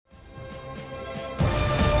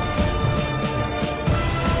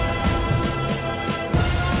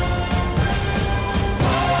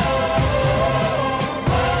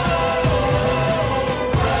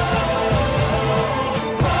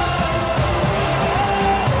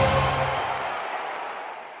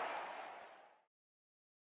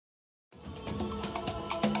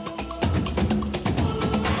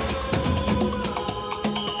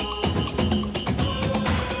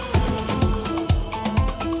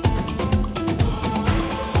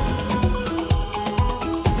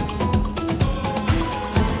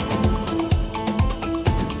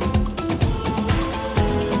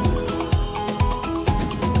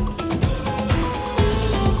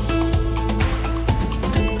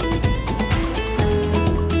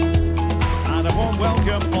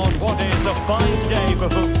for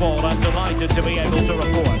football and delighted to be able to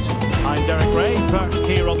report. I'm Derek Ray, perched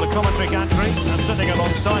here on the commentary gantry, and sitting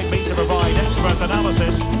alongside me to provide expert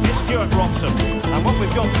analysis is Stuart Robson. And what we've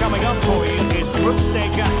got coming up for you is group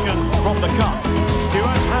stage action from the Cup.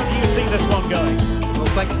 Stuart, how do you see this one going? Well,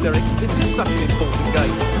 thanks, Derek. This is such an important game.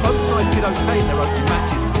 Both sides did okay in their opening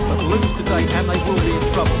matches, but lose today and they will be in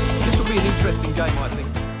trouble. This will be an interesting game, I think.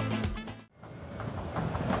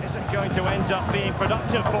 Is it going to end up being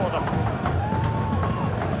productive for them?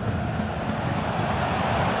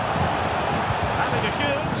 Having a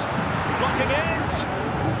shoot, blocking it,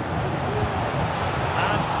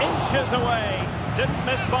 and inches away. Didn't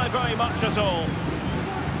miss by very much at all.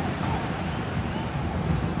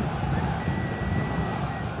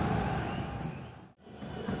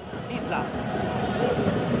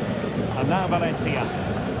 And now Valencia.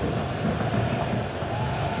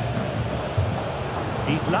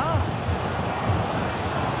 Isla.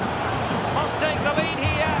 Must take the lead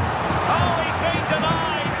here. Oh, he's been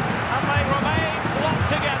denied. And they remain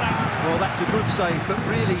locked together. Well, that's a good save, but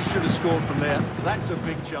really he should have scored from there. That's a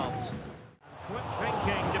big chance. Quick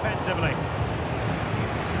thinking defensively.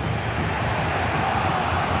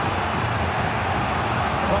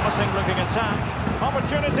 Promising looking attack.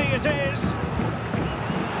 Opportunity it is.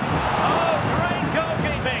 Oh, great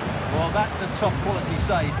goalkeeping. Well, that's a top quality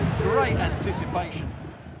save. Great anticipation.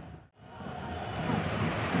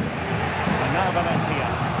 And now Valencia.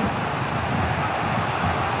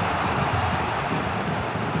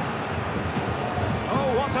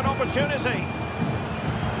 Oh, what an opportunity.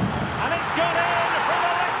 And it's gone in from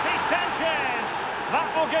Alexis Sanchez. That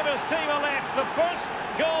will give his team a lift. The first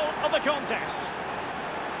goal of the contest.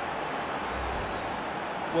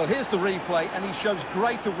 Well, here's the replay, and he shows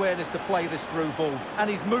great awareness to play this through ball. And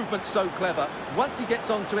his movement's so clever. Once he gets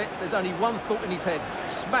onto it, there's only one thought in his head.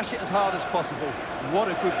 Smash it as hard as possible. What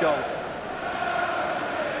a good goal.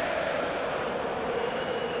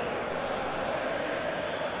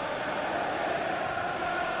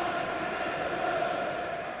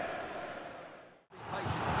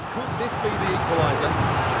 Could this be the equaliser?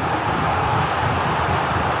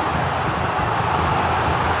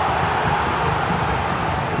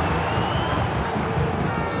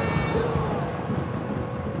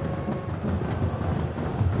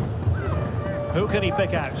 Who can he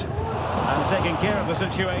pick out? And taking care of the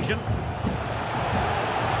situation. And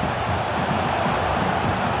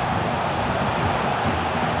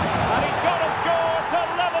he's gone and scored to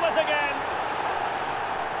level us again.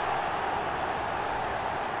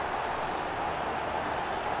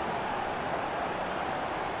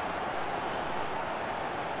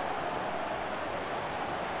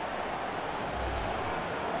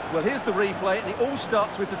 Well, here's the replay, and it all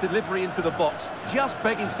starts with the delivery into the box. Just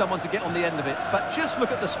begging someone to get on the end of it. But just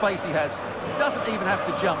look at the space he has. He doesn't even have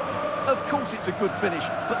to jump. Of course it's a good finish,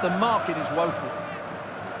 but the marking is woeful.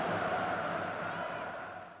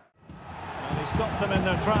 And he stopped them in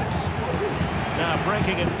their tracks. Now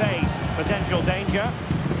breaking in pace. Potential danger.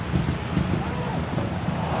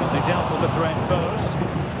 But they dealt with the threat first.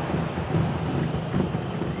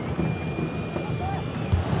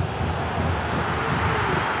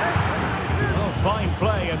 Fine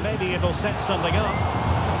play, and maybe it'll set something up.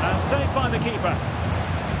 And saved by the keeper.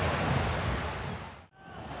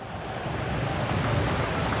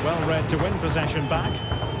 Well read to win possession back.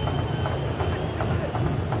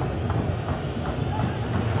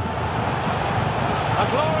 A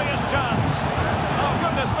glorious chance. Oh,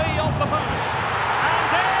 goodness me, off the post. And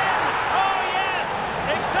in! Oh, yes!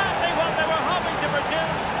 Exactly what they were hoping to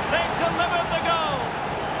produce. They've delivered the goal.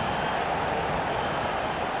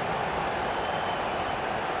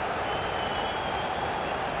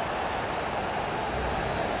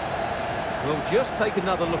 Well, just take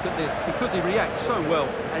another look at this, because he reacts so well,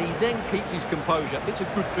 and he then keeps his composure. It's a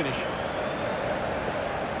good finish.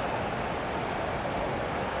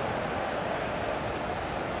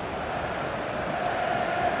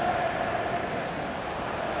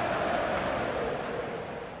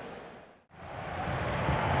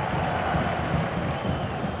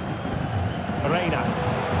 Reina.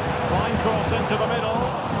 Fine cross into the middle.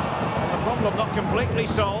 And the problem not completely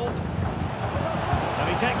solved. And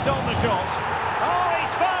he takes on the shot. Oh,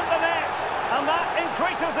 he's found the net! And that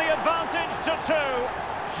increases the advantage to 2.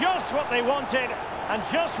 Just what they wanted, and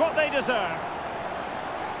just what they deserve.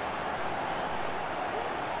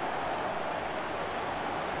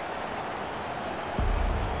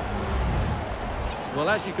 Well,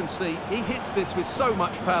 as you can see, he hits this with so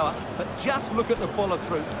much power, but just look at the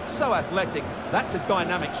follow-through. So athletic. That's a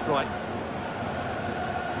dynamic strike.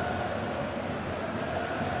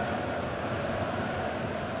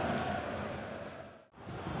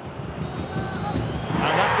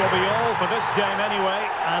 this game anyway,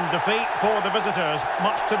 and defeat for the visitors,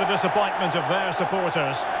 much to the disappointment of their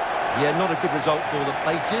supporters. Yeah, not a good result for them.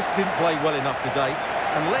 They just didn't play well enough today.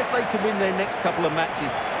 Unless they can win their next couple of matches,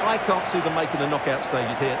 I can't see them making the knockout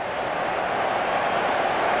stages here.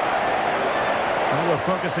 Well, we're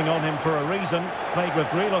focusing on him for a reason. Played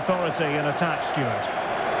with real authority in attack, Stuart.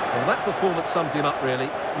 Well, that performance sums him up, really.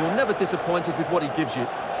 You're never disappointed with what he gives you.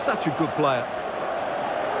 Such a good player.